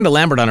to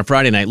Lambert on a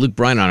Friday night, Luke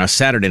Bryan on a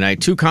Saturday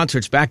night. 2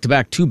 concerts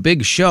back-to-back, 2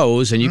 big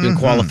shows, and you can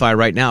qualify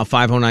right now.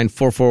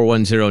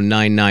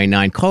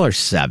 509-441-0999. Caller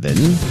 7.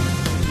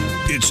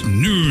 It's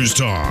news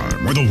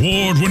time with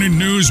award-winning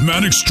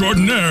newsman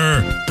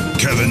extraordinaire,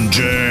 Kevin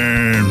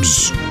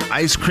James.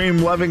 Ice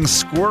cream-loving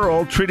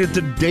squirrel treated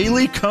to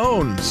daily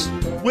cones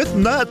with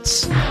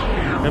nuts.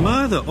 Am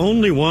I the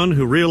only one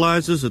who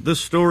realizes that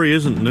this story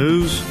isn't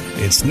news?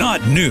 It's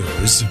not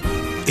news.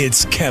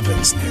 It's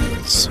Kevin's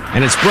news.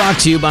 And it's brought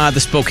to you by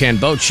the Spokane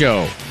Boat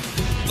Show.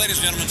 Ladies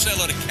and gentlemen, say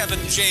hello to Kevin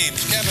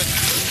James. Kevin.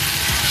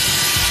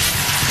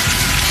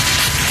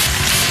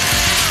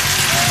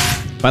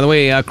 By the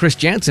way, Chris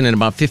Jansen in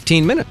about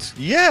 15 minutes.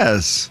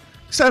 Yes.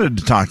 Excited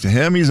to talk to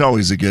him. He's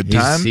always a good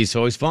time. He's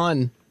always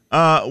fun.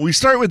 We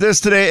start with this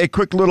today, a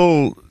quick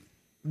little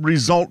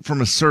result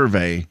from a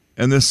survey.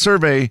 And this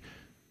survey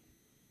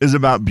is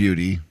about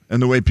beauty and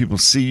the way people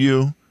see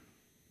you.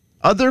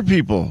 Other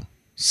people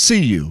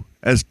see you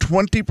as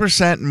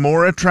 20%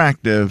 more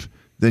attractive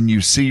than you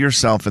see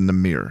yourself in the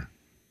mirror.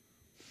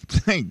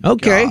 Thank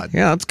God.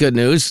 Yeah, that's good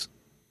news.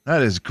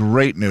 That is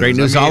great news. Great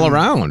news all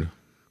around.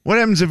 What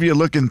happens if you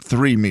look in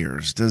 3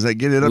 mirrors? Does that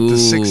get it up to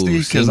 60?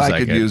 Because I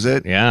could use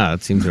it. Yeah,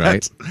 that seems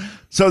right.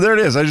 So there it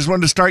is. I just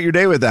wanted to start your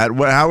day with that.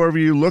 However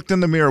you looked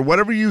in the mirror,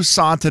 whatever you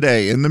saw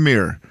today in the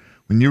mirror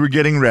when you were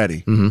getting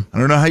ready, I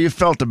don't know how you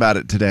felt about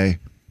it today.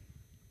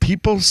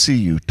 People see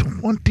you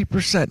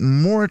 20%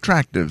 more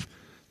attractive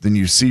than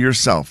you see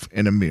yourself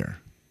in a mirror.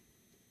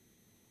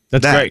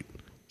 That's great.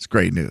 It's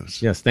great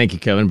news. Yes, thank you,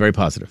 Kevin. Very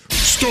positive.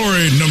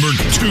 Story number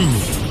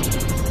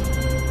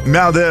 2.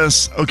 Now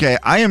this, okay,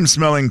 I am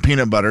smelling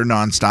peanut butter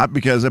nonstop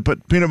because I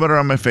put peanut butter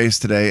on my face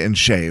today and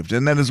shaved.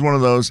 And that is one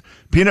of those,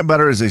 peanut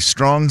butter is a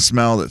strong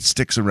smell that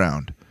sticks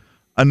around.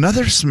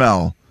 Another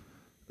smell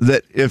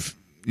that if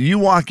you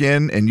walk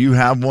in and you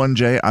have one,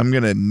 Jay, I'm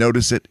going to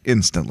notice it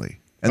instantly.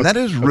 And that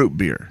is root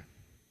beer.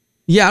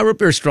 Yeah, root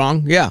beer's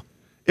strong. Yeah.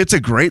 It's a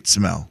great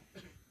smell.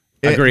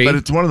 Agreed. But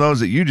it's one of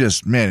those that you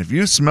just, man, if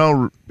you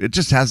smell, it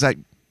just has that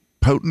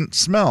potent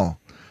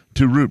smell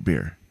to root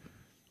beer.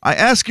 I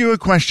ask you a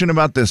question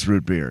about this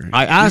root beer.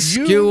 I ask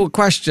you a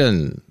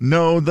question.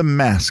 Know the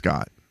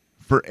mascot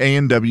for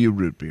A&W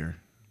root beer?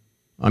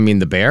 I mean,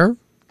 the bear?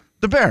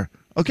 The bear.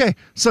 Okay.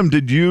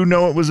 Did you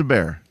know it was a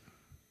bear?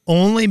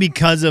 Only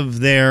because of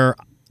the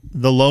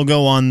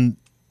logo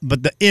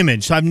but the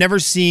image. So I've never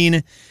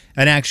seen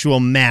an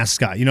actual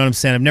mascot. You know what I'm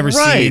saying? I've never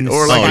seen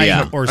or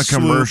like or a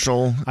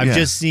commercial. I've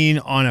just seen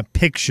on a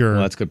picture.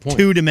 Well, that's a good point.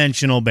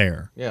 2-dimensional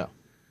bear. Yeah.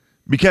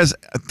 Because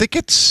I think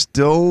it's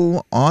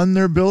still on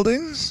their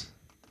buildings.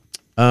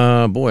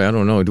 Boy, I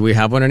don't know. Do we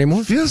have one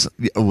anymore?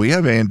 We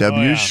have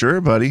A&W,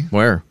 sure, buddy.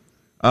 Where?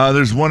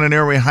 There's one in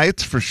Airway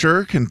Heights for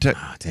sure.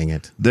 Dang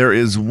it. There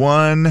is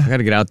one. I got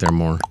to get out there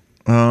more.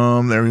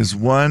 There is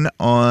one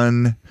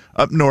on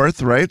up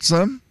north, right,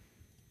 Slim?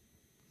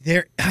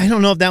 I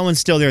don't know if that one's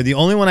still there. The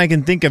only one I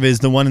can think of is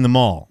the one in the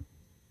mall.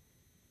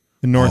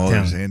 The Northtown.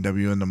 There's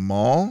A&W in the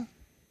mall?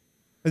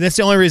 But that's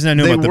the only reason I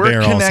knew about the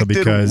bear also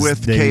because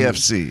with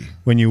KFC.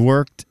 When you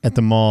worked at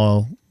the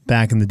mall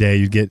back in the day,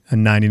 you'd get a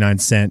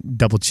 99-cent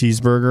double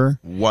cheeseburger.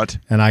 What?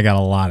 And I got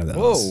a lot of those.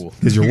 Whoa.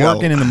 Because you're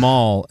working in the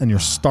mall and you're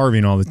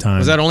starving all the time.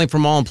 Was that only for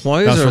mall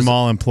employees? That was for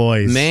mall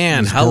employees.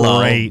 Man,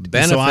 great.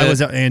 Benefit. So I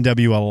was at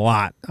A&W a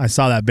lot. I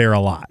saw that bear a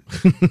lot.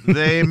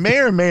 They may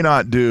or may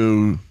not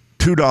do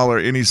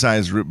 $2 any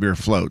size root beer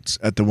floats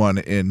at the one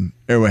in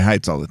Airway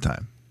Heights all the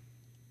time.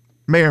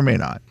 May or may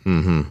not.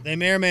 Mm-hmm. They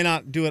may or may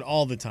not do it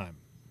all the time.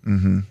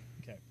 Mm-hmm.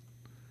 Okay.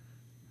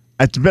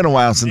 It's been a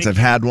while since I've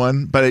had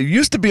one, but it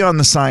used to be on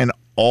the sign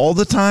all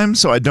the time,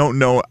 so I don't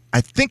know.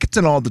 I think it's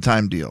an all the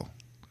time deal.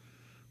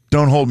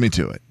 Don't hold me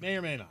to it. May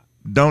or may not.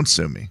 Don't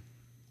sue me.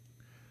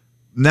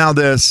 Now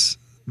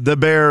the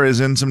bear is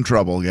in some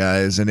trouble,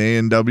 guys, and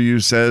A&W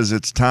says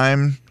it's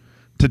time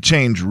to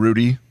change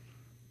Rudy.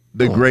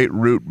 The Great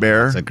Root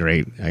Bear. That's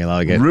I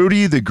like it.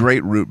 Rudy the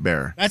Great Root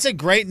Bear. That's a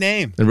great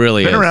name. It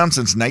really Been is. around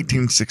since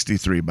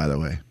 1963, by the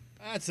way.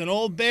 That's an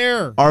old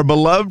bear. Our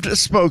beloved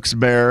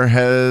spokesbear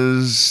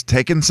has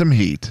taken some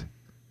heat.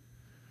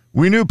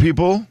 We knew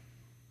people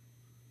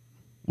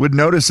would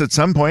notice at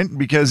some point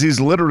because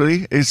he's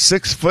literally a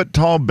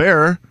 6-foot-tall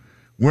bear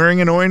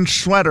wearing an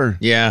orange sweater.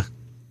 Yeah.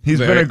 He's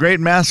been a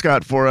great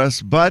mascot for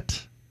us,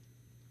 but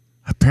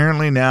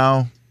apparently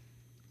now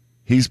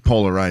he's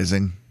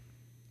polarizing.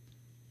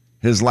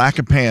 His lack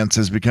of pants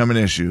has become an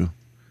issue.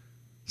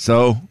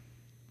 So,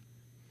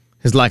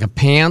 his lack of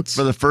pants?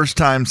 for the first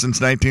time since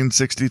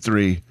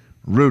 1963,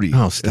 Rudy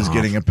is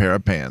getting a pair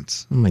of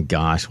pants. Oh, my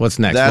gosh. What's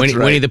next? That's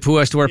right. Winnie the Pooh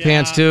has to wear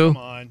pants, too?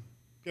 Come on.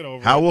 Get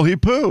over How it. will he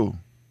poo?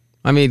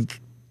 I mean,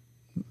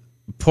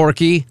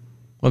 Porky.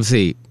 Let's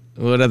see.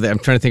 What other? I'm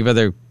trying to think of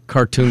other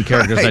cartoon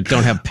characters that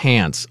don't have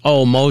pants.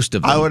 Oh, most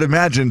of them. I would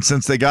imagine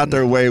since they got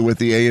their way with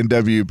the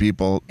A&W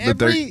people that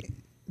they're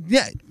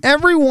Yeah,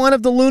 every one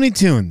of the Looney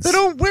Tunes. They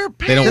don't wear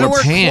pants. They don't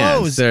wear pants.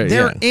 clothes. They're-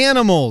 They're yeah.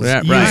 animals.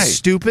 Yeah, You right.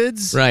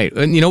 stupids. Right.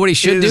 And you know what he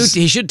should Is- do?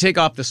 He should take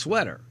off the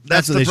sweater.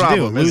 That's what the they should do.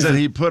 problem. Is Lose that it.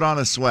 he put on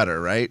a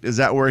sweater, right? Is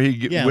that where he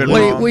Yeah, went lose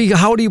it. wrong?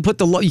 How do you put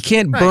the logo? You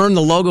can't Right. burn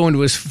the logo into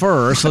his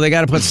fur, so they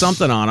got to put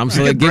something on him. So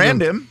You they could give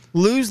brand him.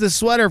 Lose the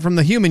sweater from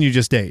the human you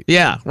just ate.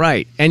 Yeah,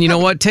 right. And you know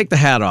what? Take the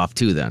hat off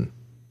too. Then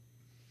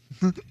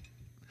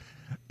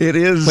It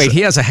is. wait,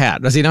 he has a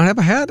hat. Does he not have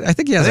a hat? I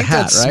think he has I think a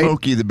hat, that's right?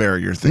 Smokey the Bear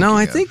you're thinking No,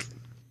 I of. think.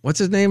 What's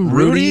his name?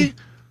 Rudy?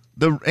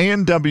 The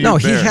A&W No,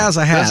 Bear. he has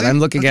a Does hat. he? I'm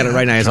looking at it Okay,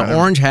 right now. He has an trying to-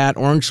 orange hat,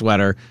 orange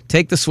sweater.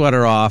 Take the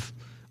sweater off.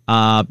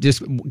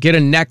 Just get a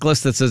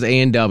necklace that says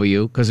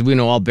A&W because we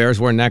know all bears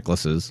wear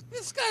necklaces.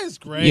 This guy is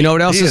great. You know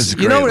what else He is? is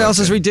You know great what else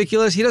is looking.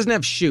 ridiculous? He doesn't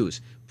have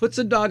shoes. Puts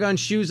the doggone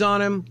shoes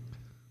on him.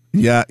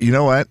 Yeah, you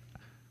know what?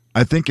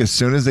 I think as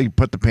soon as they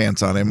put the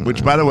pants on him,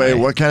 which, by the way,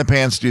 what kind of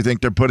pants do you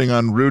think they're putting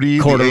on Rudy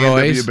the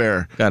Corduroys. A&W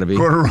Bear? Gotta be.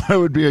 Corduroy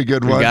would be a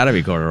good one. Got to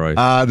be corduroy.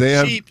 They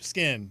have.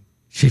 Sheepskin.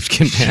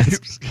 Sheepskin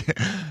pants.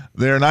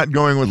 They're not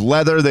going with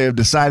leather. They have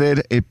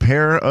decided a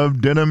pair of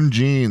denim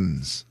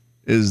jeans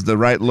is the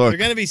right look. They're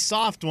going to be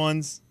soft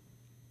ones.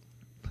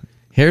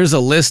 Here's a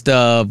list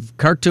of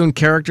cartoon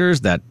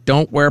characters that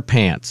don't wear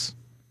pants: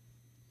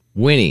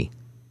 Winnie,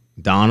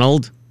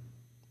 Donald,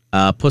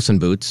 Puss in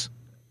Boots,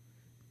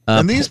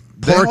 And these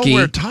they all Porky,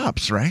 wear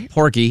tops, right?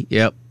 Porky,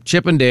 yep,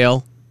 Chip and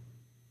Dale,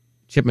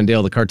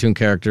 the cartoon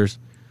characters,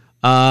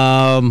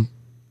 Fred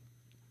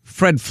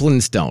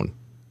Flintstone.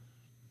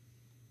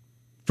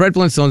 Fred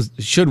Flintstone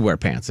should wear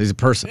pants. He's a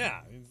person. Yeah,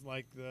 it's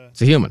like the.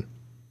 It's a human.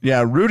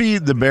 Yeah, Rudy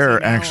the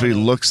Bear actually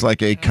looks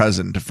like a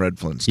cousin to Fred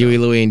Flintstone. Huey,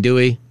 Louie, and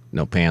Dewey,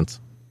 no pants.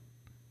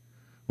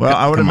 Well,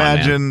 I would Come on,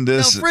 imagine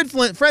this. No,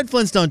 Fred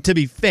Flintstone, to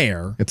be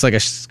fair, It's like a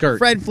skirt.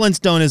 Fred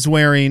Flintstone is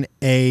wearing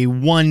a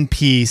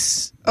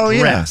one-piece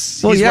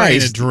dress. Well, he's yeah,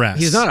 wearing a dress.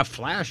 He's not a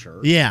flasher.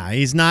 Yeah,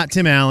 he's not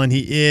Tim Allen.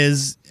 He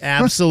is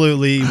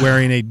absolutely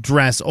wearing a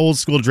dress, old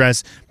school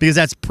dress, because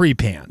that's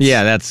pre-pants.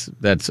 Yeah, that's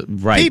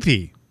right.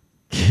 PP.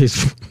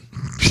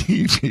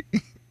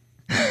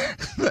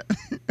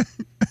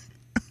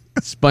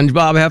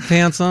 SpongeBob have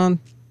pants on?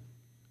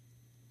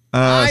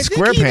 I think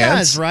he SquarePants.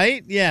 does,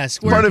 right? Yeah,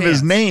 SquarePants. Part of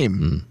his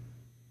name.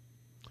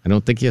 I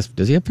don't think he has.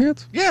 Does he have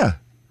pants? Yeah.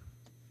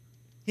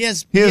 He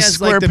has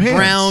has like the square pants.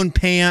 brown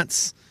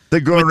pants They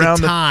go with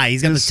around the tie.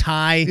 He's got his- the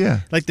tie. Yeah.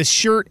 Like the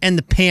shirt and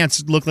the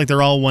pants look like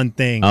they're all one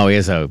thing. Oh, he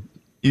has a.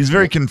 He's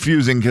very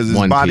confusing because his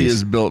One body piece.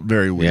 is built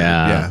very weird.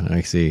 Yeah,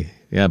 I see.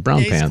 Yeah, brown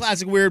Yeah, he's a pants.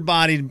 classic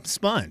weird-bodied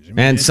sponge. I mean,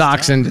 And it's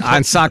socks tough.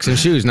 and socks and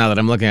shoes. Now that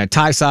I'm looking at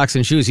tie socks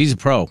and shoes, he's a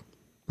pro.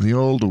 The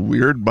old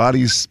weird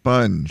body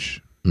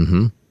sponge.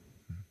 Mm-hmm.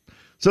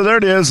 So there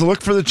it is.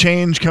 Look for the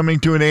change coming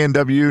to an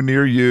A&W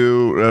near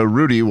you.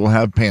 Rudy will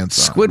have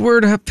pants on.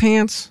 Squidward have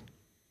pants.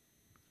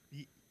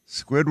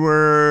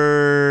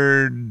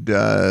 Squidward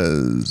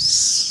does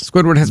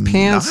Squidward has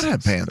pants. not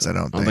have pants, I don't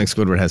I don't think.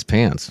 think Squidward has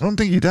pants. I don't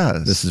think he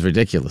does. This is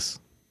ridiculous.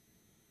 I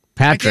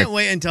Patrick, can't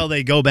wait until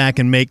they go back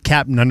and make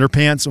Captain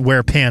Underpants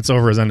wear pants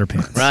over his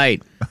underpants.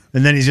 right?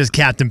 And then he's just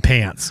Captain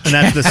Pants. And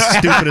that's the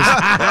stupidest,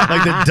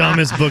 like the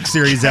dumbest book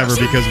series ever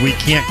because we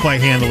can't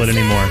quite handle it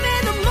anymore.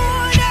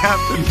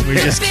 We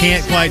just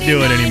can't quite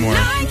do it anymore.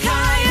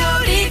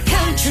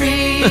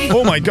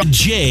 Oh my God.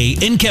 Jay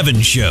and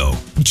Kevin Show.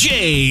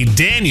 Jay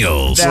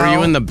Daniels. Were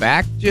you in the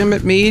back, Jim,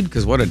 at Meade?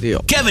 Because what a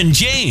deal. Kevin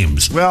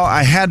James. Well,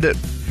 I had to.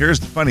 Here's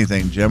the funny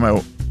thing, Jim.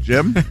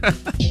 Jim?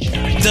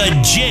 The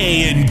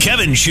Jay and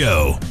Kevin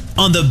Show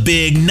on the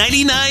Big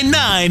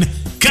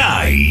 99.9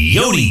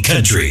 Coyote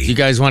Country. Do you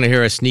guys want to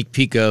hear a sneak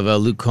peek of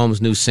Luke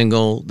Combs' new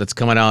single that's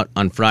coming out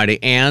on Friday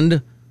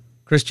and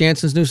Chris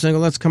Jansen's new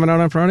single that's coming out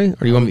on Friday?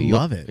 Or you want me?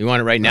 love it. You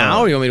want it right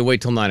now, or you want me to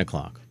wait till 9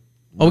 o'clock?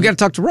 Oh, we got to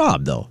talk to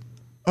Rob though.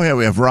 Oh, yeah,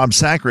 we have Rob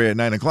Sacre at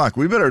 9 o'clock.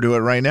 We better do it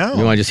right now.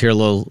 You want to just hear a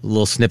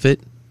little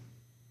snippet?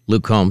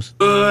 Luke Combs.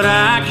 But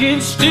I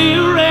can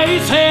still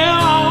raise hell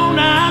all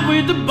night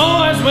with the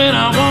boys when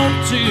I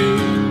want to.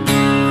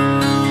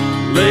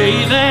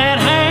 Lay that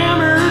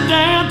hammer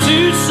down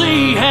to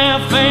see how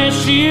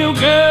fast she'll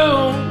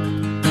go.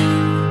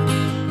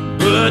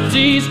 But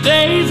these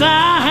days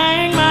I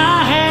hang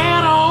my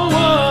hat on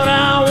what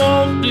I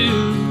won't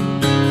do.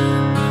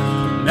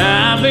 And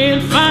I've been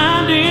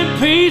finding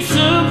peace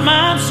of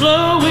mind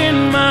slow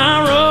in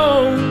my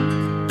road.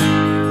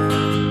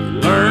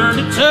 Learn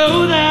to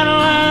toe that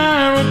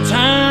line with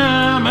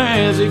time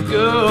as it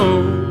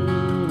goes.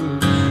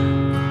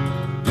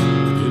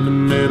 In the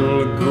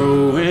middle of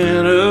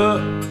growing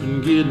up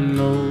and getting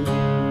old.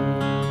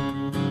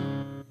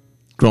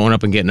 Growing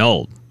up and getting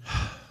old.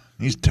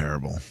 He's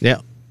terrible.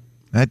 Yeah.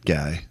 That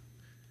guy.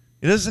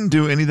 He doesn't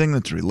do anything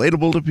that's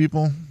relatable to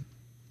people.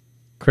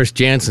 Chris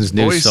Jansen's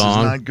new Voice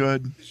song. is not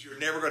good. You're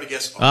never going to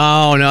guess.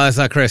 Oh, no, that's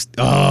not Chris.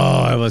 Oh,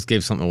 I almost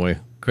gave something away.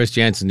 Chris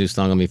Jansen's new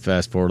song. Let me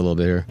fast forward a little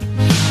bit here.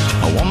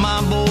 I want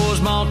my boys,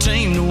 my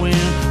team to win.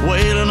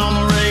 Wailing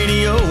on the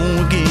radio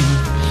again.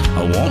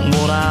 I want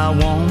what I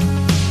want.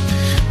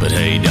 But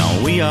hey,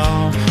 don't we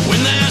all?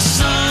 When that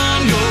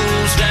sun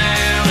goes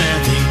down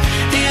at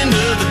the end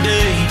of the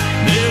day,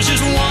 there's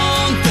just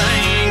one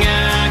thing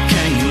I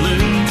can't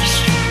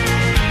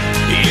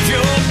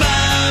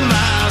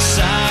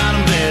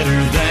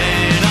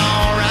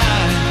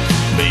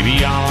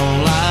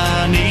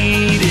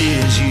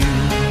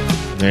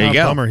you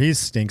go. Bummer, he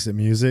stinks at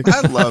music.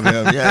 I love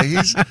him. Yeah,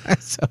 he's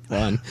So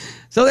fun.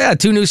 So yeah,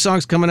 2 new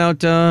songs coming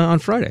out on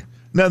Friday.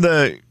 now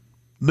the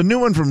new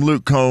one from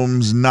Luke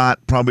Combs.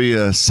 Not probably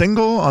a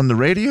single on the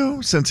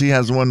radio since he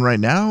has one right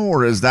now,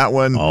 or is that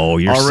one Oh,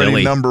 you're already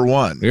silly. number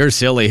one? You're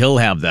silly. He'll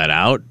have that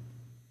out.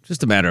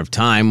 Just a matter of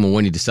time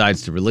when he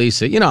decides to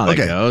release it. You know how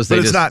Okay, that goes. but They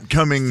it's just not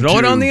coming. throw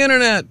it to on the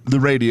internet. the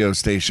radio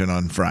station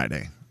on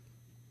Friday.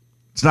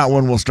 It's not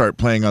one we'll start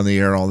playing on the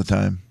air all the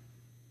time.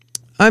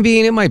 I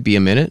mean, it might be a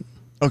minute.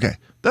 Okay,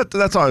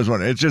 that's all I was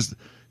wondering. It's just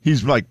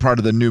he's like part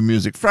of the New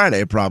Music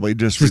Friday, probably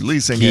just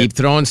releasing Keep it.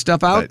 throwing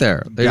stuff out But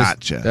there.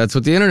 gotcha. That's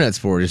what the internet's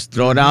for. Just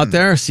throw it out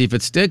there, see if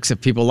it sticks. If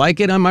people like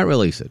it, I might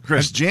release it.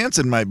 Chris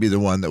Jansen might be the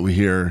one that we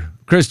hear.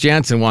 Chris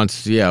Jansen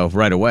wants,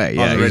 right away.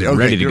 Yeah, the he's radio. Okay,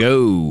 ready to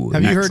go.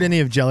 Have you heard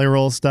any of Jelly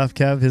Roll stuff,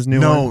 Kev? His new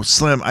one? No,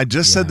 Slim. I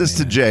just said this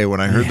to Jay when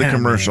I heard the Yeah,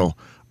 commercial.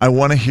 I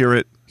want to hear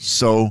it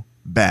so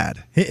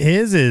bad.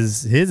 His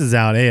is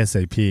out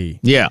ASAP.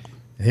 Yeah.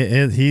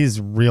 He's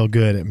real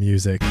good at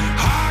music.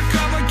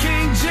 Hardcover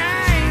King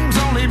James,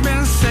 only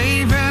been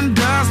saving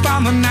dust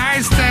on the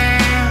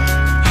nightstand.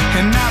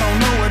 And I don't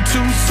know what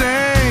to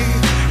say.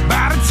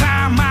 By the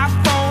time I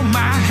fold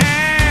my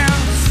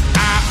hands,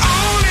 I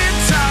only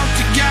talk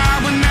to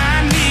God when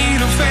I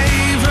need a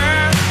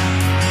favor.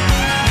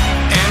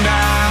 And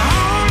I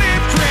only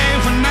pray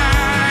when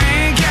I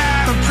ain't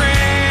got a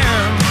prayer.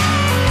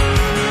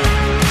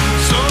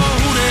 So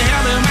who the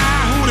hell am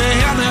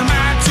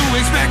I to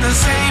expect a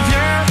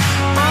savior?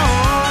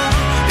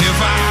 If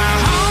I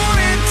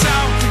only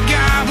talk to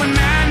God when I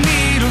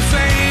need a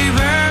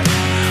favor,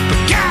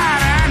 but God,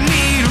 I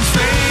need a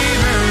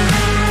favor.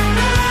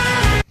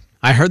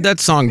 I heard that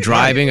song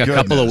driving a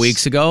couple of goodness.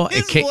 weeks ago.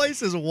 His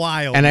voice is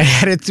wild. And I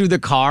had it through the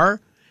car.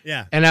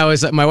 yeah. And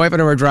my wife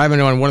and I were driving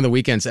on one of the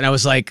weekends, and I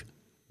was like,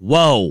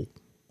 whoa,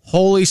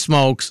 holy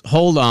smokes,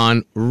 hold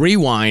on,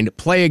 rewind,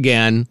 play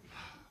again.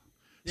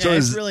 Yeah, So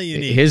it's is- really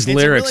unique. his It's a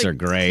lyrics really are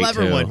great,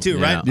 Clever too. one too,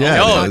 right? Yeah.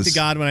 Yeah, I'll it talk is. to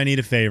God when I need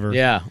a favor.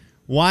 Yeah.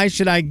 Why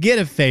should I get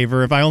a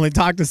favor if I only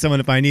talk to someone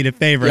if I need a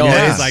favor? Yo, And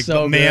it's he's like,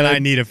 so man, good. I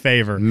need a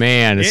favor.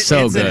 Man, it's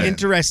so it's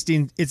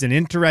good. It's an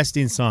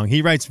interesting song.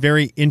 He writes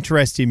very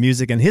interesting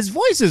music, and his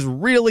voice is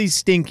really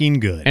stinking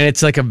good. And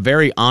it's like a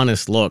very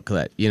honest look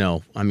that,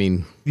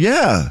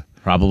 Yeah.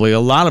 probably a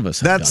lot of us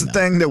have That's done the that.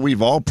 thing that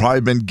we've all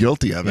probably been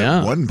guilty of Yeah.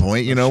 at one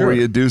point, For where sure.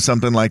 you do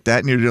something like that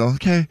and you're going,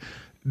 okay.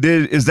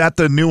 Is that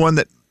the new one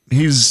that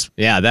he's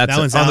Yeah, that's that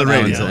one's on out the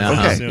now, radio. yeah.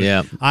 Okay. Soon.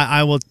 Yeah.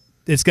 I will.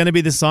 It's going to be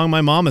the song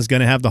my mom is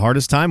going to have the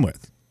hardest time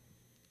with.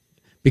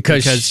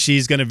 Because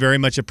She's going to very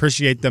much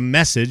appreciate the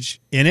message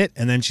in it,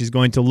 and then she's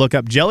going to look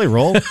up Jelly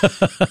Roll,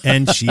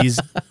 and she's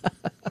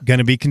going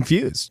to be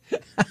confused.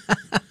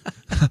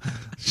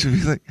 should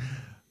be like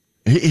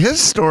his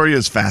story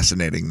is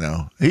fascinating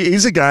though.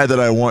 He's a guy that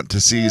I want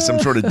to see some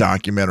sort of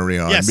documentary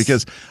on Yes.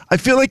 because I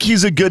feel like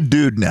he's a good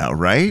dude now,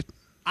 right?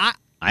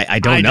 I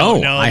don't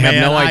know. I have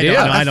man. no idea.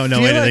 I don't know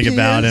feel anything like he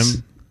about is.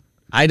 him.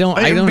 I don't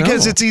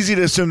because know. it's easy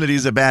to assume that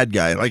he's a bad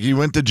guy. Like he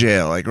went to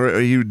jail, like or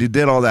he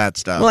did all that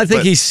stuff. Well, I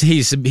think But-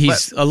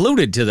 he's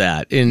alluded to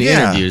that in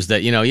Yeah. interviews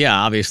that,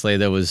 obviously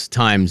there was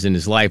times in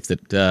his life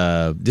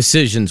that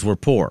decisions were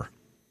poor.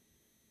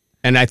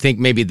 And I think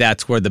maybe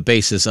that's where the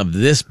basis of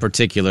this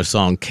particular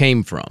song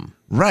came from.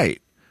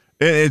 right.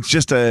 It's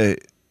just a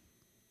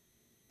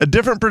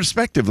different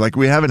perspective. Like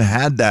we haven't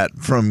had that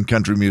from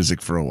country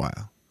music for a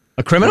while.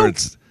 A criminal? Where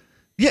it's-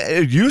 yeah,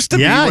 it used to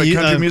be Yeah, what you-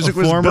 country a music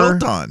was former-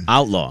 built on.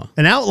 Outlaw.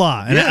 An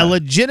outlaw, Yeah. a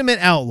legitimate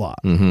outlaw.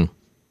 Mm-hmm.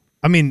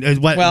 I mean,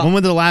 when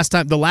was the last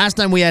time? The last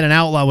time we had an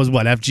outlaw was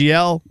what?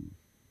 FGL?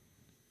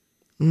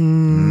 I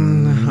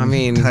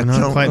mean,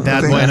 Not quite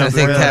that think- way. I don't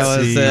think that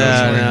was,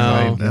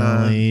 no.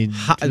 Hunter I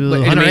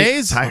mean,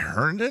 Hayes? Ty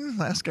Herndon,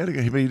 last guy to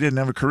go, but he didn't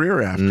have a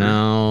career after.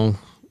 No.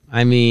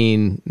 I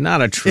mean,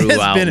 not a true It's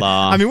outlaw. been-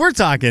 I mean, we're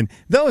talking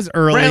those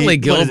early Bradley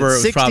Gilbert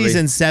was 60s probably-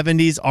 and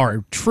 70s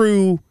are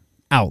true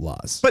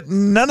outlaws. But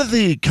none of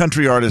the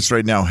country artists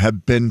right now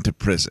have been to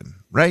prison,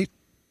 right?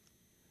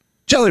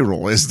 Jelly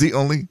Roll is the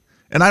only,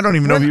 and I don't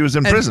even know if he was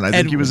in prison. I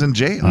think he was in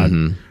jail.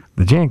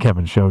 The Jay and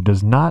Kevin Show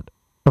does not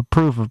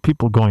approve of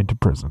people going to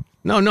prison.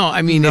 No,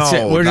 I mean, No,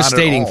 we're just not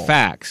at stating all.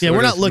 facts. Yeah, we're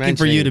not just looking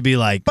for you to be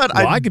like, But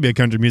well, I- I could be a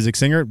country music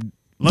singer.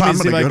 Let I'm me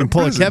see gonna if I go can to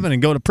pull prison. a Kevin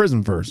and go to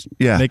prison first.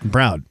 Yeah. Make him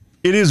proud.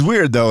 It is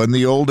weird though. In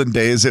the olden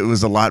days, it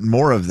was a lot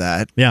more of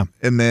that. Yeah.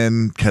 And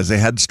then because they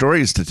had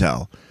stories to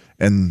tell,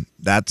 and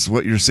that's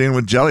what you're seeing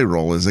with Jelly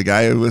Roll is a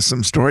guy with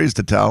some stories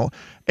to tell,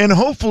 and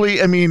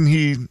hopefully, I mean,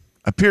 he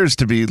appears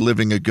to be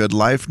living a good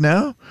life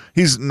now.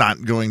 He's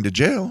not going to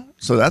jail,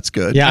 so that's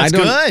good. Yeah, That's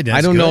good. I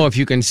That's don't know good. if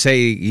you can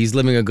say he's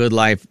living a good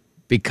life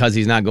because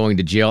he's not going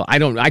to jail.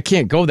 I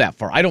can't go that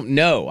far. I don't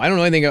know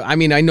anything. I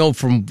mean, I know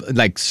from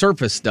like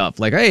surface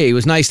stuff, like, hey, he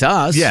was nice to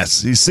us.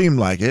 Yes, he seemed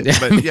like it,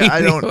 but yeah, I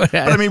don't. But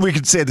I mean, we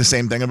could say the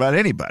same thing about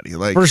anybody,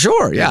 like For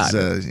sure, yeah. is,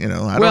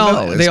 I Well,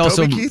 don't know. Is they Toby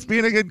also- Keith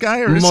being a good guy,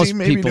 or is he most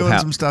maybe people doing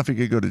have- some stuff he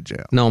could go to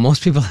jail? No,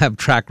 most people have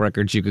track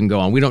records you can go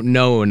on. We don't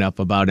know enough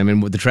about him,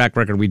 and the track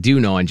record we do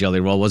know on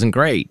Jelly Roll wasn't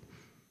great.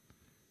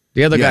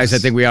 The other guys, I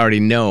Yes. think we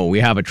already know. We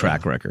have a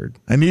track record.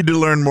 I need to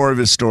learn more of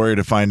his story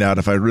to find out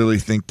if I really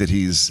think that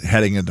he's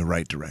heading in the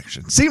right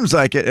direction. Seems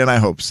like it, and I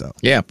hope so.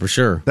 Yeah, for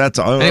sure. That's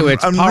all. Anyway,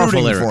 it's I'm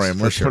powerful rooting for lyrics, him.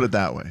 for Let's sure. put it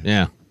that way.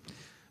 Yeah.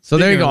 So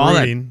there you go. Speaking of All that.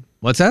 rooting.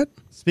 What's that?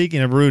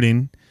 Speaking of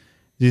rooting,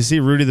 do you see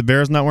Rudy the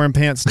Bear's not wearing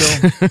pants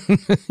still?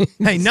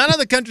 Hey, none of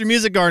the country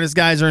music artist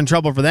guys are in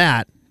trouble for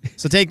that.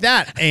 So take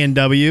that,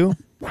 A&W.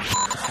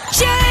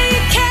 Jay,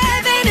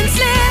 Kevin, and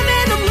Slim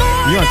in the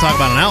morning. You want to talk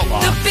about an outlaw.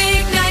 The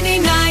big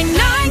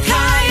 99.9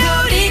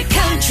 Coyote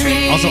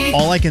Country. Also,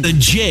 all I can... The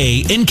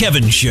Jay and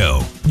Kevin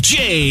Show.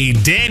 Jay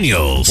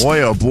Daniels.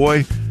 Boy, oh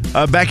boy.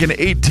 Back in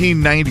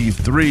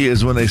 1893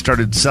 is when they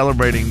started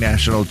celebrating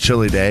National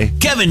Chili Day.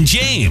 Kevin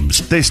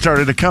James. They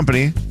started a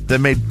company that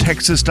made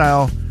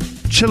Texas-style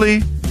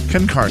chili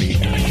con carne.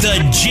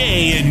 The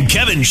Jay and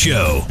Kevin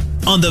Show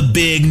on the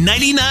big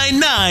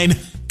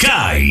 99.9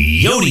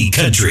 Coyote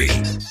Country.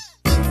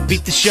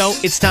 Beat the show,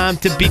 it's time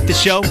to beat the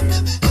show.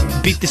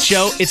 Beat the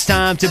show, it's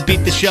time to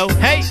beat the show.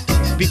 Hey!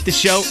 Beat the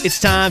show, it's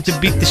time to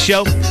beat the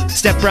show.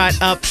 Step right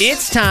up,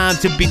 it's time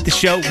to beat the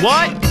show.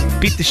 What?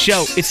 Beat the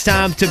show, it's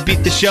time to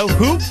beat the show.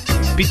 Who?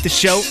 Beat the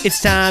show,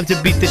 it's time to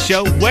beat the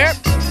show. Where?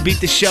 Beat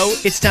the show,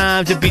 it's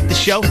time to beat the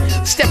show.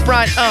 Step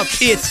right up,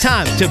 it's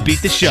time to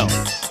beat the show.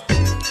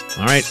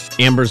 All right.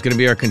 Amber's going to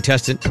be our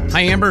contestant.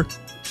 Hi, Amber.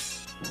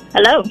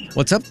 Hello.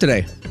 What's up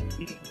today?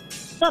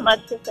 Not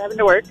much, just having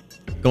to work.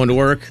 Going to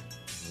work?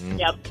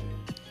 Yep.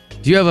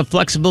 Do you have a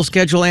flexible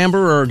schedule,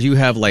 Amber, or do you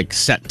have like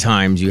set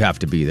times you have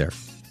to be there?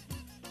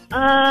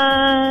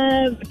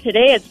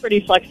 Today it's pretty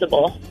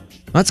flexible.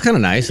 That's kind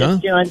of nice, huh?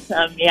 Just doing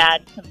some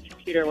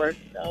computer work,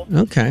 so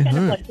Okay. kind All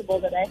of right.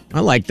 flexible today. I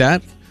like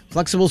that.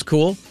 Flexible's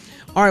cool.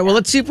 All right, well,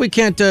 let's see if we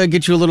can't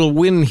get you a little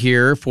win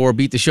here for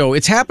Beat the Show.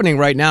 It's happening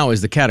right now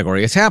is the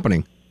category. It's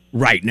happening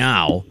right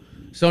now.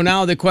 So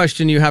now the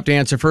question you have to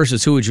answer first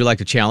is who would you like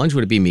to challenge?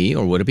 Would it be me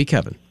or would it be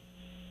Kevin?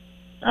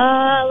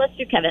 Let's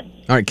do Kevin.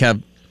 All right,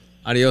 Kev.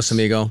 Adios,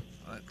 amigo.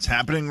 It's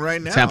happening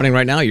right now. It's happening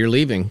right now. You're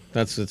leaving.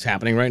 That's what's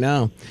happening right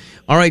now.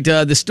 All right,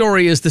 the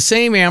story is the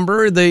same,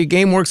 Amber. The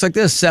game works like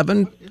this.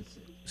 Seven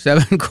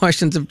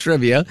questions of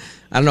trivia.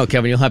 I don't know,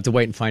 Kevin. You'll have to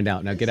wait and find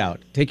out. Now get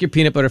out. Take your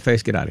peanut butter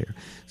face. Get out of here.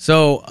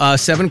 So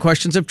 7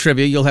 questions of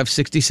trivia. You'll have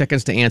 60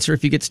 seconds to answer.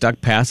 If you get stuck,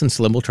 pass, and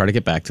Slim will try to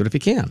get back to it if he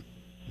can.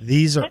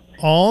 These are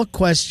all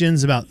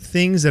questions about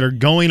things that are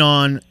going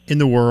on in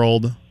the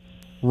world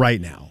right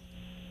now.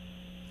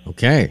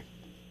 Okay.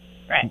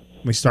 Right.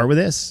 We start with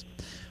this.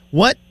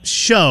 What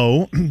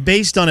show,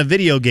 based on a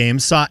video game,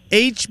 saw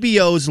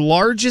HBO's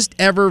largest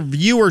ever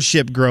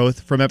viewership growth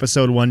from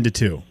episode 1 to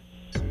 2?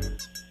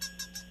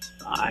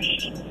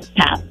 Gosh.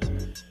 Pass.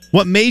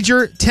 What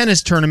major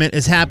tennis tournament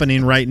is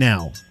happening right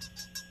now?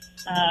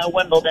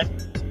 Wimbledon.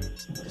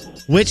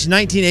 Which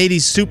 1980s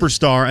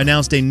superstar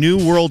announced a new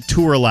world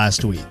tour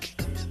last week?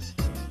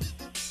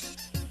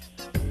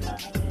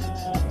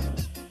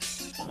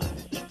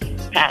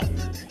 Pass.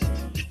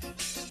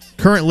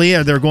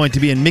 Currently, they're going to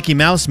be in Mickey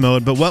Mouse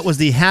mode, but what was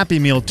the Happy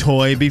Meal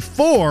toy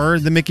before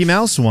the Mickey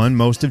Mouse one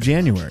most of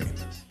January?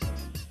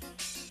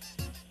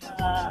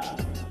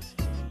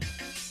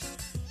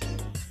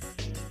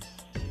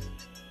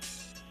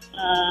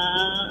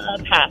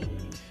 Pass.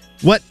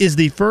 What is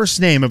the first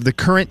name of the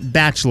current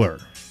Bachelor?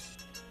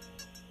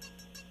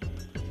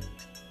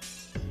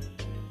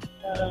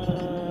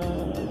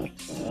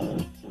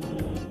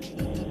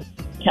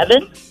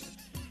 Kevin?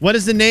 What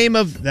is the name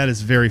of... That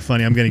is very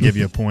funny. I'm going to give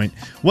you a point.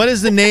 What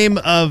is the name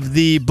of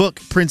the book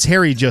Prince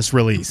Harry just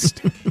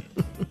released?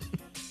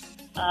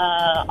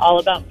 All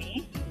About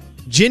Me.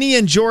 Ginny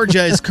and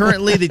Georgia is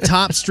currently the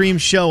top stream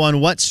show on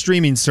what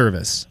streaming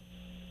service?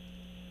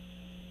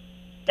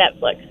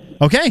 Netflix.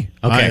 Okay.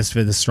 Okay. It's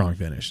a strong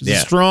finish. It's Yeah. a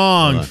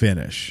strong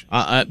finish.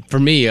 For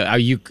me,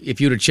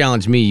 if you'd have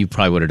challenged me, you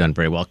probably would have done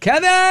very well.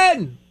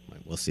 Kevin!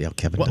 We'll see how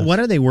Kevin does. What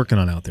are they working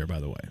on out there, by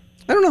the way?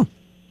 I don't know.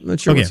 I'm not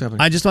sure Okay. what's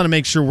happening. I just want to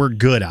make sure we're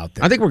good out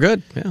there. I think we're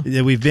good. Yeah.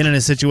 That we've been in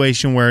a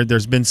situation where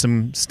there's been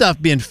some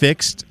stuff being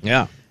fixed,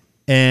 Yeah.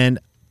 and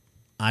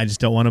I just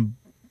don't want to.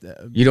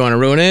 You don't want to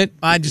ruin it?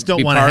 I just don't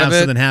Be want to part have of it?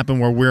 something happen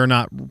where we're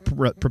not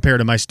prepared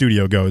and my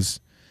studio goes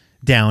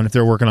down if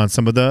they're working on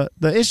some of the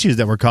issues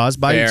that were caused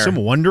by Fair. some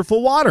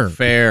wonderful water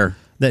Fair.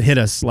 that hit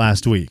us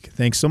last week.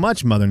 Thanks so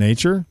much, Mother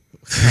Nature.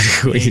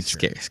 You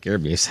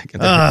scared me a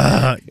second.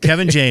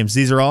 Kevin James,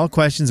 these are all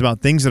questions about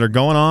things that are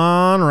going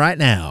on right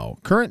now.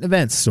 Current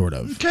events, sort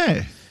of.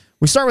 Okay.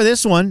 We start with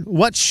this one.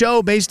 What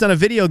show based on a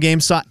video game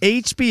saw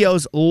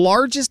HBO's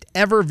largest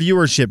ever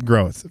viewership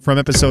growth from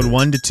episode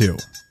 1 to 2?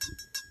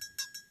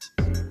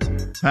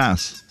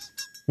 Pass.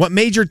 What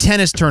major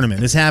tennis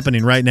tournament is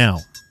happening right now?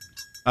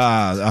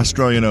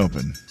 Australian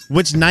Open.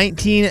 Which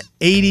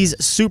 1980s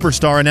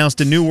superstar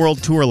announced a new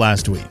world tour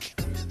last week?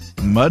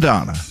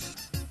 Madonna.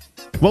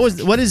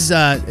 What is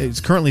it's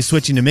currently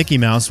switching to Mickey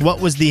Mouse.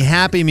 What was the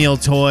Happy Meal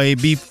toy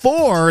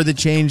before the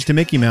change to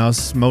Mickey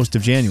Mouse most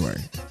of January?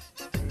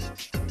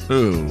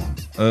 Ooh.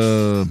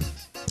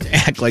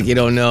 Act like you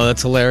don't know.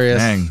 That's hilarious.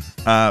 Dang.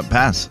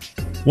 Pass.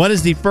 What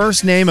is the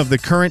first name of the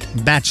current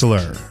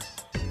Bachelor?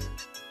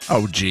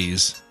 Oh,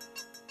 geez.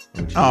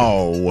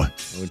 Oh,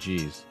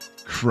 jeez.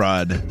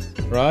 crud.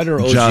 Crud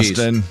or OGs?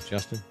 Justin.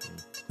 Justin?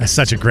 That's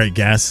such a great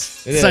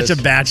guess. It Such is.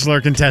 a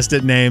Bachelor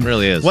contestant name. It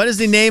really is. What is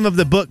the name of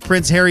the book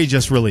Prince Harry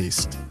just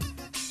released?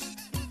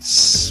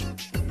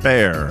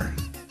 Spare.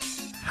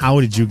 How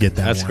did you get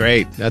that That's one?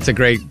 great. That's a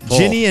great poll.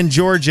 Ginny and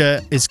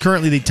Georgia is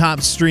currently the top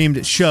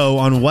streamed show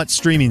on what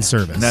streaming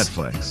service?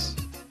 Netflix.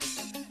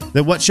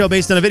 What show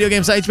based on a video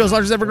game site HBO's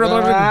largest ever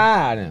Harudu.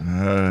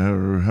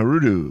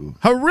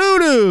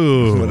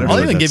 Harudu. Whatever I'll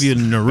even that's give you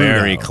Naruto.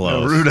 Very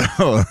close.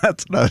 Harudu.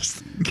 That's what I was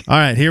thinking. All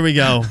right, here we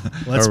go.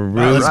 Let's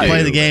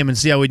play the game and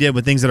see how we did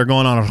with things that are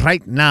going on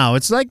right now.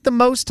 It's like the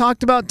most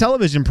talked about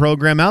television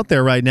program out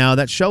there right now.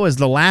 That show is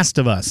The Last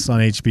of Us on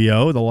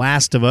HBO. The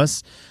Last of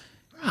Us,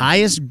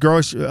 highest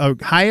growth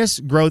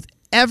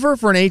ever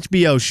for an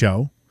HBO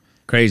show.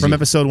 Crazy. From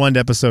episode 1 to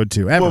episode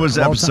 2. Ever, What was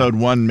of all episode time.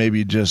 1?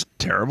 Maybe just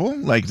terrible?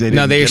 Like they didn't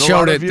No, they get a lot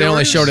showed of it. They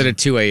only viewers? showed it at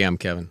 2 a.m.,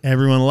 Kevin.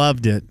 Everyone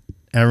loved it.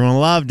 Everyone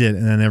loved it,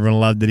 and then everyone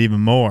loved it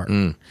even more.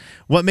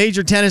 What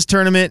major tennis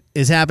tournament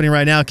is happening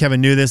right now?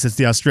 Kevin knew this. It's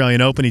the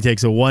Australian Open. He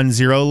takes a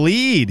 1-0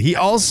 lead. He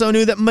also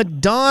knew that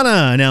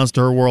Madonna announced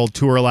her world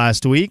tour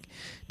last week.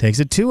 Takes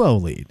a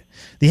 2-0 lead.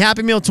 The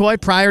Happy Meal toy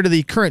prior to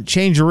the current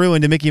changeroo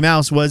into Mickey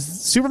Mouse was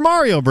Super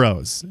Mario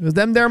Bros. It was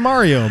them there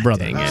Mario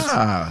Brothers.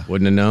 Dang it.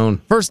 Wouldn't have known.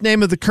 First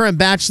name of the current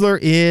Bachelor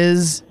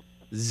is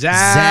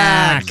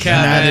Zach.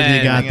 Neither of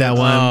you got that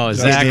one. Oh,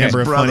 Zach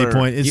Amber, a funny brother.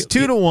 point. It's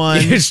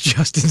 2-1. It's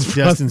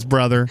Justin's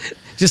brother.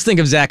 Just think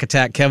of Zach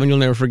Attack, Kevin. You'll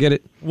never forget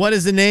it. What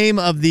is the name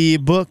of the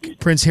book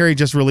Prince Harry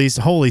just released?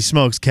 Holy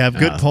smokes, Kev.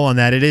 Good pull on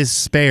that. It is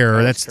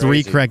Spare. That's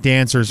 3 correct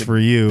answers for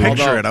you.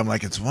 Picture it. I'm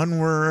like, it's one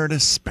word,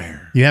 is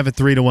spare. You have a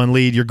 3-1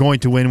 lead. You're going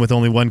to win with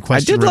only one I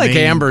question did like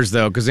remaining. Amber's,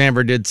 though, because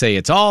Amber did say,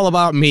 it's all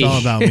about me. It's all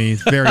about me.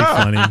 It's very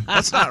funny.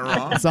 That's not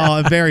wrong. It's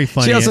all very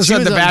funny. She also And said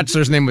was the on-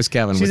 Bachelor's name was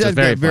Kevin, She's which is had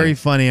very very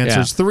funny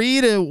answers.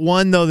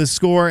 3-1, though, the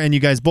score, and you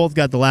guys both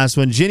got the last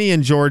one. Ginny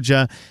and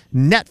Georgia.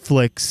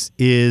 Netflix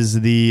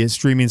is the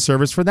streaming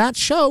service for that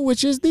show,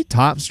 which is the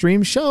top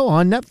stream show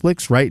on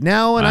Netflix right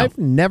now, and Wow. I've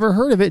never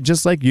heard of it,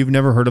 just like you've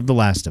never heard of The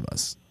Last of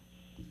Us.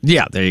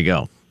 Yeah, there you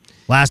go.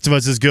 Last of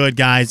Us is good,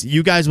 guys.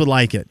 You guys would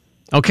like it.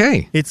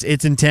 Okay. It's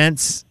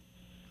intense.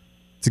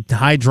 It's a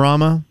high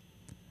drama.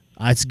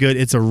 It's good.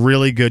 It's a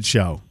really good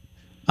show.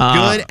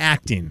 Good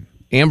acting.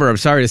 Amber, I'm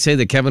sorry to say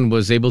that Kevin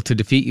was able to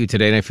defeat you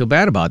today, and I feel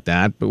bad about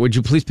that. But would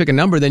you please pick a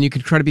number? Then you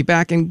could try to be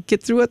back and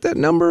get through at that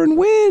number and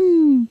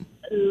win.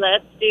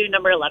 Let's do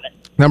number 11.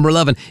 Number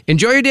 11.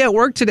 Enjoy your day at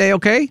work today,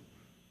 okay?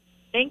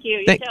 Thank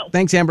you. You too.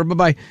 Thanks, Amber.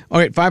 Bye-bye. All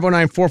right,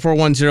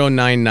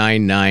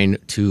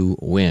 509-441-0999 to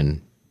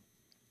win.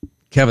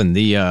 Kevin,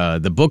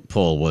 the book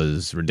poll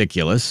was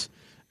ridiculous,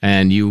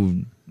 and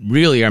you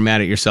really are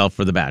mad at yourself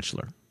for The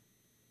Bachelor.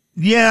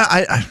 Yeah,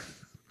 I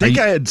think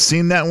I had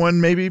seen that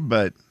one maybe,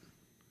 but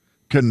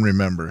couldn't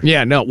remember.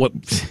 Yeah, no. What?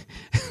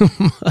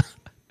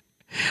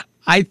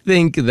 I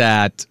think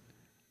that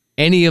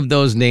any of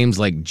those names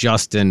like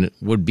Justin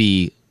would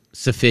be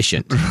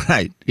sufficient.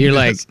 Right. You're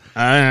Yes.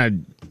 like,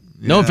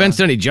 no offense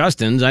to any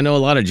Justins. I know a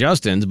lot of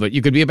Justins, but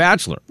you could be a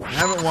bachelor. I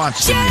haven't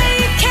watched them Jay,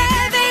 yet.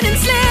 Kevin, and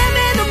Slim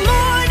in the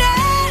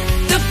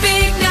morning. The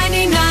big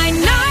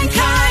 99.9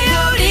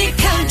 Coyote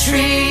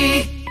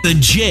Country. The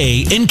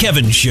Jay and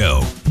Kevin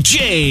Show.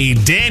 Jay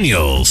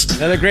Daniels.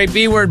 Another great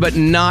B word, but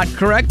not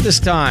correct this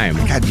time.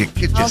 God, you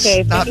could just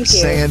Okay, stop thank you.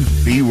 saying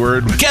B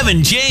word.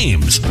 Kevin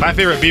James. My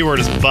favorite B word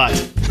is butt.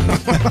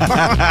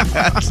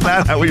 That's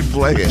not how we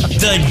play it.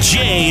 The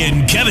Jay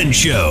and Kevin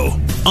Show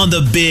on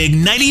the big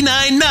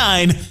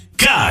 99.9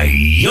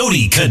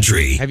 Coyote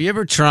Country. Have you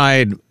ever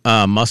tried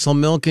muscle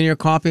milk in your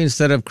coffee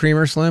instead of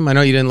creamer, Slim? I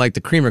know you didn't like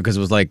the creamer because it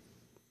was like,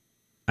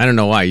 I don't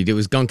know why. It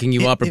was gunking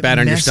you up or bad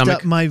on your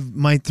stomach. It messed up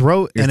my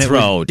throat, Your and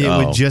throat, it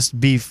would just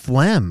be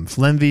phlegm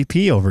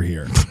VP over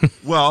here.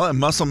 Well, and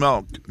muscle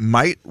milk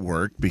might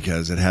work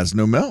because it has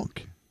no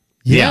milk.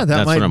 Yeah, that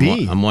that's might what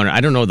be. I'm wondering.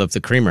 I don't know if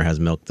the creamer has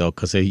milk, though,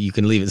 because you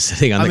can leave it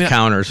sitting on the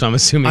counter, so I'm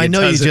assuming I it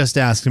know you doesn't. just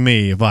asked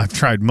me if I've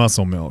tried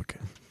muscle milk.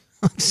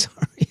 I'm sorry.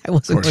 I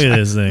wasn't. Look at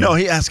this thing. No,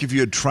 he asked if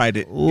you had tried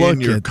it Look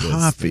in your at this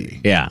coffee.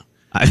 Yeah.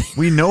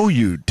 We know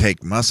you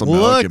take muscle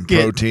milk Look and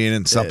at protein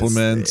and this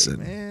supplements.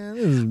 thing, And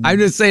man. I'm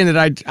just saying that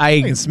I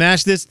can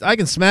smash this. I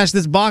can smash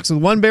this box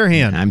with one bare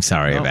hand. I'm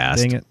sorry I've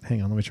asked. Dang it!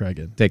 Hang on, let me try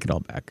again. Take it all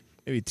back.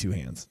 Maybe 2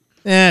 hands.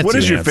 what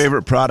is your hands.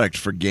 favorite product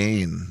for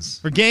gains?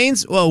 for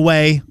gains? Well,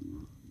 whey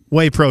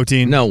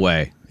protein. No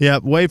way.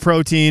 Yep, whey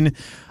protein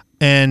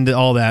and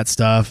all that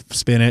stuff.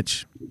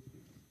 Spinach.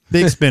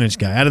 Big spinach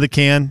guy. Out of the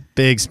can,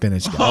 big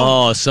spinach guy.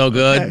 Oh, so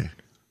good. Okay.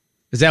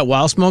 Is that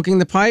while smoking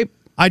the pipe?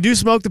 I do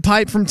smoke the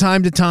pipe from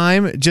time to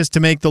time just to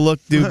make the look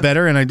do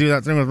better, and I do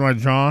that thing with my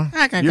jaw.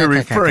 You're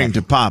referring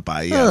to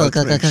Popeye. Yeah, let's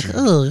make sure.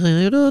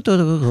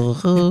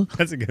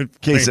 That's a good In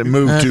case it point.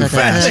 moved too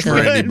fast for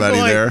Good anybody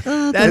point. there.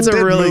 That's It a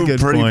did really move good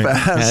pretty point.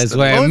 fast. That's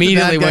why I What was the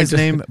immediately bad went guy's to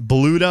name?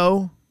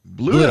 Bluto?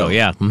 Bluto.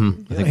 Yeah.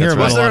 Mm-hmm. I think hear that's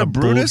about Was a there lot a of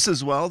Brutus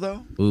as well,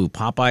 though? Ooh,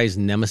 Popeye's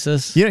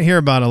nemesis. You don't hear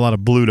about a lot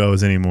of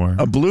Blutos anymore.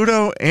 A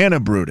Bluto and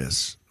a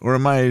Brutus? Or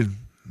am I...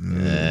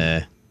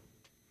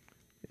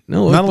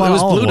 No, Not a lot it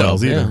was of olive Bluto.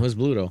 oils either. Yeah, it was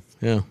Bluto.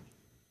 Yeah.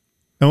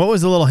 And what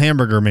was the little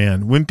hamburger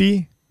man?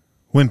 Wimpy?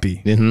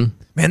 Mm-hmm.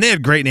 Man, they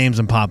had great names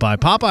in Popeye.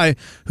 Popeye,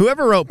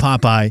 whoever wrote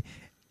Popeye,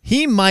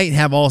 he might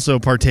have also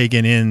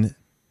partaken in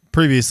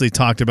previously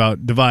talked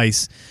about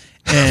device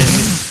and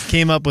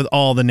came up with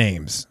all the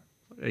names.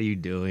 What are you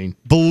doing?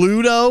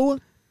 Bluto?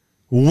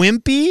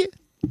 Wimpy?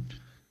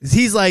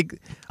 He's like,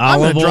 I'm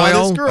going to draw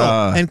Olive this girl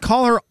and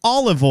call her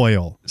Olive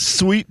Oil.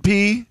 Sweet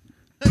Pea,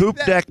 Poop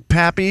Deck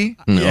Pappy,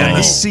 No. and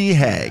the Sea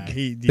Hag.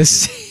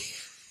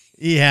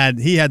 He had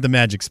the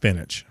magic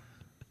spinach.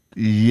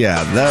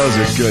 Yeah, those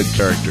are good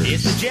characters.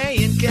 It's the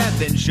Jay and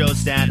Kevin show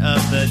stat of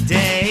the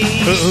day.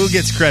 Who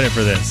gets credit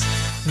for this?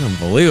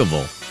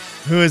 Unbelievable.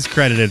 Who is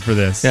credited for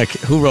this? Yeah,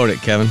 who wrote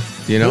it, Kevin?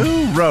 Do you know?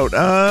 Who wrote?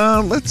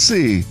 Let's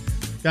see.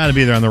 Got to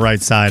be there on the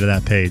right side of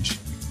that page.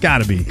 Got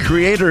to be.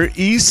 Creator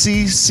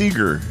E.C.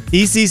 Seeger.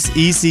 E.C.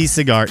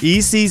 Cigar.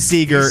 E.C.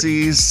 Seeger.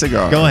 E.C.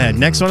 Cigar. Go ahead.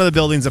 Next one of the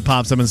buildings that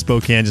pops up in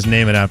Spokane, just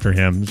name it after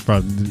him. It's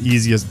probably the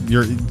easiest.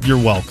 You're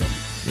welcome.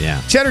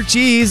 Yeah. Cheddar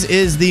cheese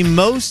is the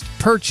most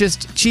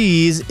purchased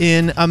cheese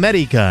in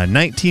America.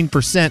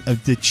 19%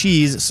 of the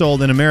cheese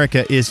sold in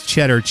America is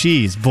cheddar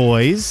cheese.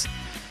 Boys,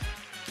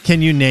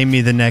 can you name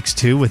me the next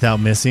two without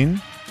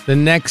missing? The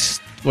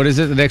next, what is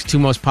it? The next two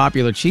most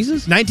popular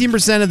cheeses?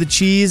 19% of the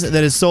cheese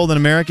that is sold in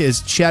America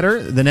is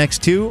cheddar. The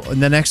next two,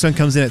 and the next one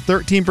comes in at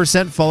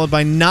 13%, followed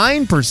by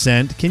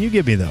 9%. Can you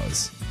give me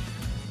those?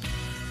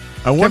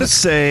 I want to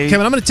say...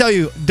 Kevin, I'm going to tell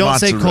you, don't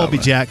say mozzarella. Colby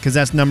Jack, because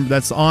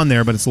that's on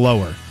there, but it's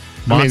lower.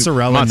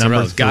 Mozzarella, mozzarella's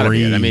number gotta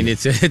be 3. it. I mean,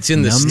 it's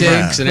in the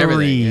sticks and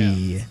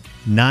everything. Yeah.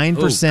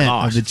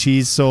 9% of the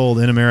cheese sold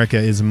in America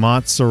is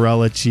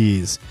mozzarella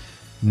cheese.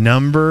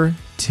 Number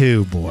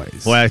 2,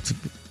 boys.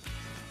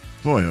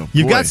 Boy,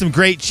 You've got some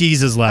great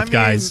cheeses left,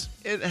 guys.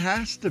 It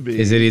has to be.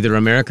 Is it either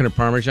American or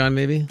Parmesan,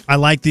 maybe? I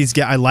like these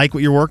guys. I like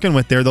what you're working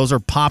with there. Those are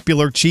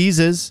popular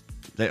cheeses.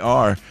 They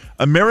are.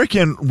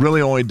 American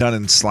really only done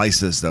in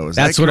slices, though. Is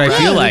That's that what I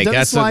correct? feel like.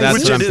 That's what I'm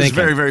Which thinking. is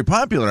very, very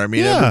popular. I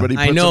mean, everybody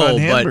puts I know, it on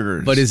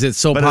hamburgers. but is it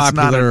so but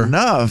popular? It's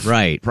not enough.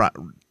 Right.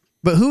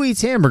 But who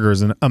eats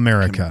hamburgers in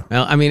America?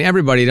 Well, I mean,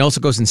 everybody. It also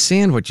goes in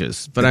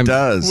sandwiches. But It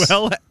does.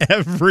 Well,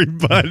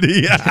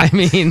 everybody. I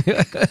mean,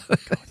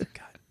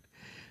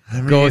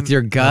 go with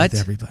your gut. Go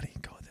with everybody.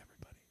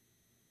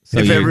 So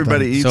if you-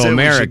 everybody eats so it, we should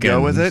American,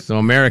 go with it? So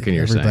American,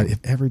 you're saying. If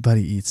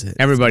everybody eats it.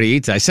 Everybody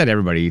eats it. I said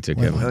everybody eats it,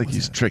 I Kevin. feel like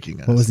he's tricking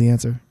us. What was the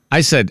answer?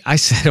 I said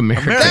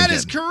American. That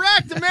is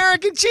correct.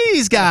 American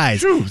cheese,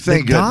 guys. Phew,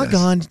 thank the goodness.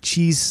 doggone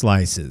cheese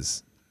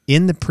slices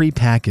in the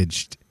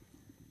prepackaged.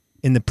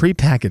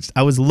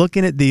 I was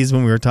looking at these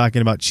when we were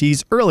talking about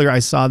cheese earlier. I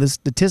saw this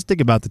statistic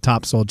about the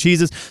top sold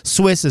cheeses.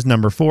 Swiss is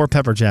number 4,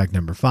 Pepper Jack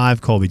number 5,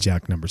 Colby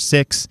Jack number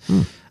 6.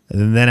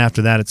 And then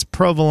after that, it's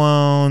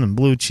provolone and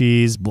blue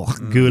cheese,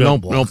 Gouda.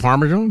 No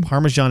Parmesan?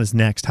 Parmesan is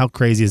next. How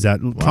crazy is that?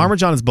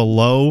 Parmesan is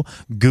below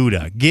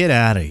Gouda. Get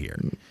out of here.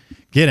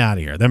 Get out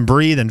of here. Then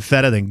brie, then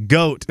feta, then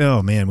goat.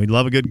 Oh, man, we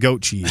love a good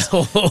goat cheese.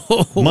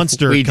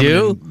 Munster We coming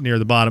do? in near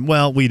the bottom.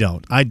 Well, we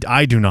don't. I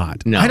do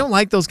not. No. I don't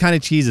like those kind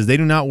of cheeses. They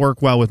do not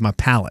work well with my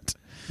palate.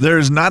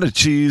 There's not a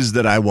cheese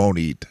that I won't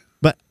eat.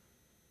 But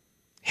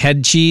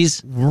head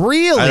cheese?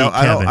 Really,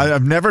 Kevin?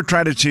 I've never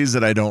tried a cheese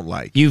that I don't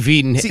like. You've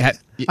eaten. See,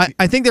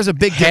 I think there's a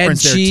big head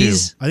difference there,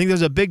 cheese? too. I think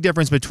there's a big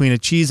difference between a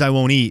cheese I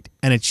won't eat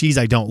and a cheese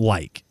I don't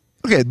like.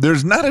 Okay,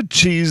 there's not a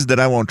cheese that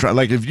I won't try.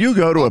 Like if you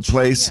go to a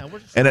place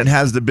and it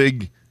has the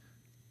big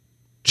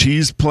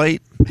cheese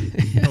plate,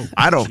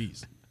 I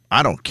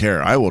don't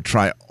care. I will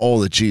try all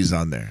the cheese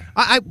on there.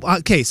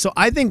 Okay, so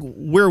I think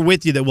we're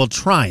with you that we'll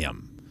try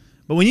them.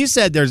 But when you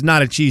said there's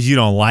not a cheese you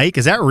don't like,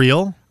 is that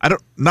real?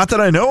 Not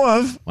that I know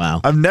of.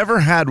 Wow. I've never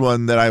had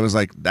one that I was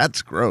like,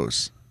 that's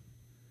gross.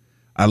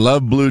 I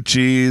love blue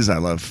cheese. I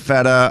love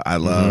feta. I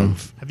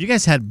love Have you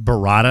guys had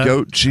burrata?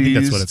 goat cheese. I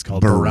think that's what it's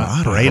called.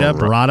 Burrata.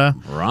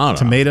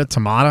 Burrata.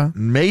 Tomato.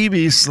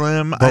 Maybe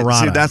Slim. Burrata.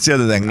 See, that's the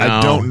other thing. No.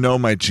 I don't know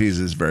my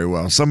cheeses very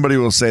well. Somebody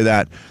will say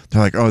that.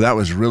 They're like, oh, that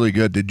was really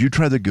good. Did you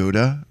try the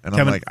Gouda? And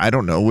Kevin, I'm like, I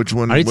don't know. Which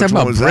one? Are you which talking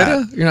one about was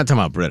Brita? that? You're not talking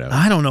about Brita.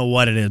 I don't know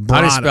what it is. Burrata. How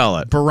do you spell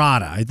it?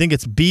 Burrata. I think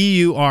it's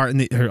B-U-R.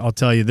 Here, I'll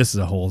tell you, this is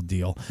a whole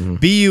deal.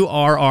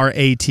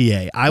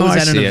 B-U-R-R-A-T-A. I was I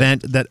at an see it.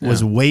 event that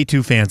was way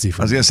too fancy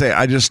for I was me. going to say,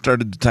 I just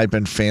started to type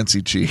in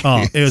fancy cheese.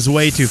 Oh, it was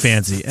way too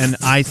fancy. And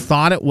I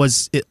thought it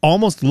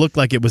almost looked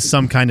like it was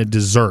some kind of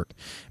dessert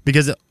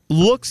because it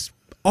looks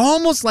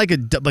almost like a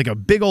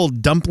big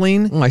old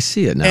dumpling. Oh, I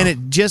see it now. And it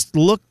just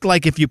looked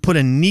like if you put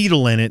a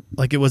needle in it,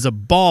 like it was a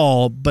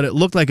ball, but it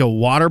looked like a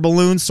water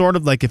balloon, sort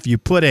of like if you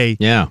put a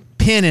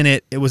pin in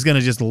it, it was going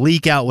to just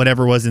leak out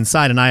whatever was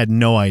inside. And I had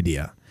no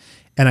idea.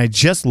 And I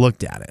just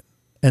looked at it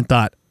and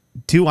thought,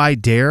 do I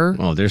dare?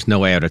 Oh, there's no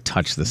way I would have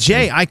touched this.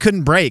 Jay, thing. I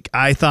couldn't break.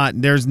 I thought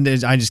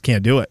I just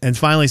can't do it. And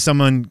finally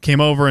someone came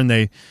over and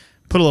they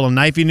put a little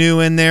knifey new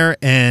in there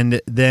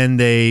and then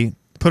they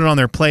put it on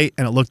their plate,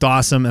 and it looked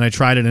awesome, and I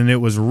tried it, and it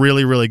was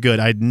really, really good.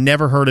 I'd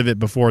never heard of it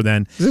before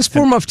then. Is this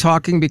form of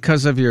talking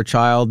because of your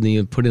child, and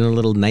you put in a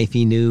little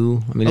knifey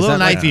new? I mean, A little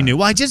knifey new.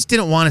 Well, I just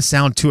didn't want to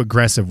sound too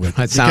aggressive with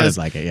it. It sounded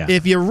like it, yeah.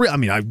 If you,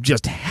 I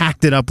just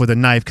hacked it up with a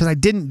knife because I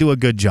didn't do a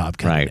good job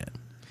cutting it.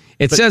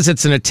 It says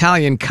it's an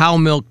Italian cow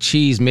milk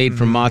cheese made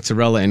from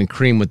mozzarella and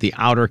cream with the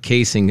outer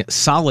casing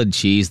solid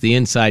cheese. The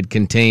inside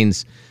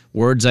contains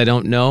words I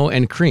don't know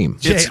and cream.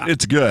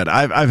 It's good.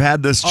 I've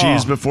had this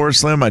cheese before,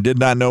 Slim. I did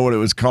not know what it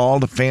was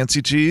called.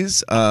 Fancy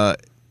cheese.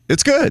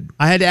 It's good.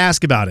 I had to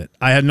ask about it.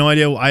 I had no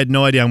idea.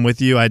 I'm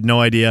with you. I had no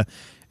idea.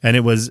 And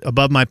it was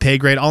above my pay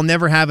grade. I'll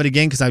never have it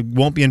again because I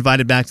won't be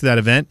invited back to that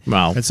event.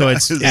 Wow. And so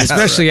it's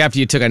especially after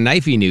you took a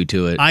knifey new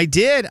to it. I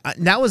did.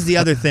 That was the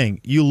other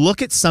thing. You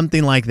look at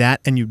something like that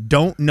and you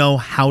don't know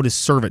how to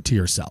serve it to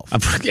yourself.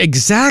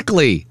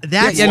 Exactly.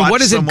 And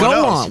what does it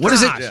go on? What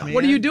is it? Man.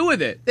 What do you do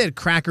with it? They had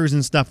crackers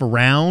and stuff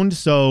around,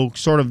 so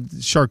sort of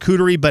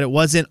charcuterie, but it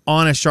wasn't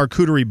on a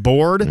charcuterie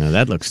board. Yeah,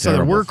 that looks terrible.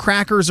 So there were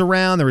crackers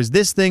around. There was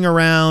this thing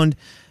around.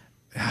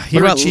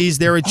 Here a cheese,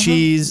 there a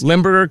cheese.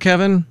 Limburger,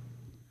 Kevin?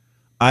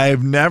 I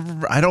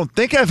don't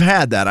think I've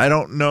had that. I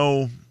don't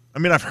know. I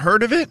mean, I've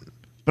heard of it,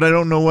 but I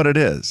don't know what it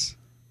is.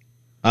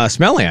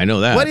 Smelly, I know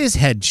that. What is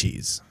head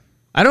cheese?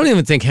 I don't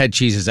even think head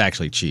cheese is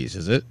actually cheese,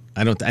 is it?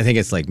 I think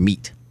it's like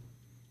meat.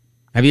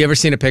 Have you ever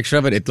seen a picture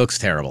of it? It looks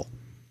terrible.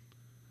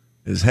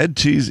 Is head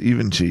cheese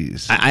even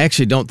cheese? I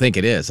actually don't think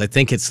it is. I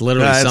think it's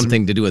literally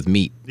something to do with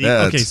meat.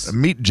 Yeah, it's a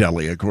meat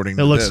jelly, according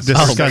to this. It looks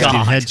disgusting.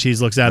 Oh, head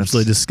chease looks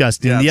absolutely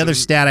disgusting. The other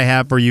stat I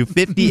have for you,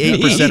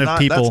 58% of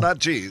people... That's not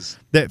cheese.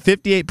 That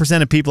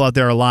 58% of people out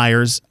there are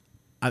liars.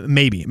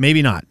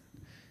 Maybe not.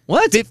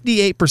 What?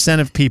 58%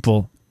 of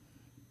people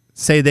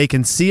say they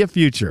can see a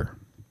future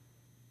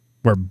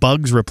where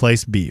bugs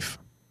replace beef.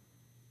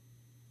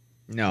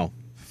 No.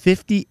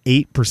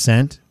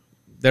 58%?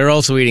 They're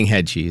also eating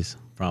head cheese,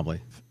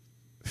 probably.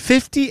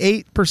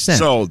 58%.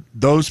 So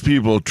those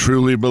people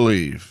truly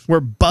believe where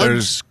bugs...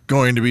 there's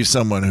going to be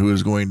someone who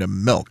is going to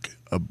milk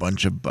a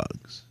bunch of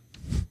bugs.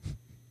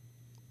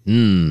 Jay,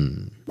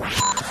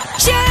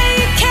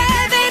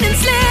 Kevin, and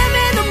Slim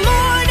in the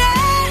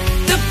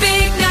morning. The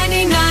big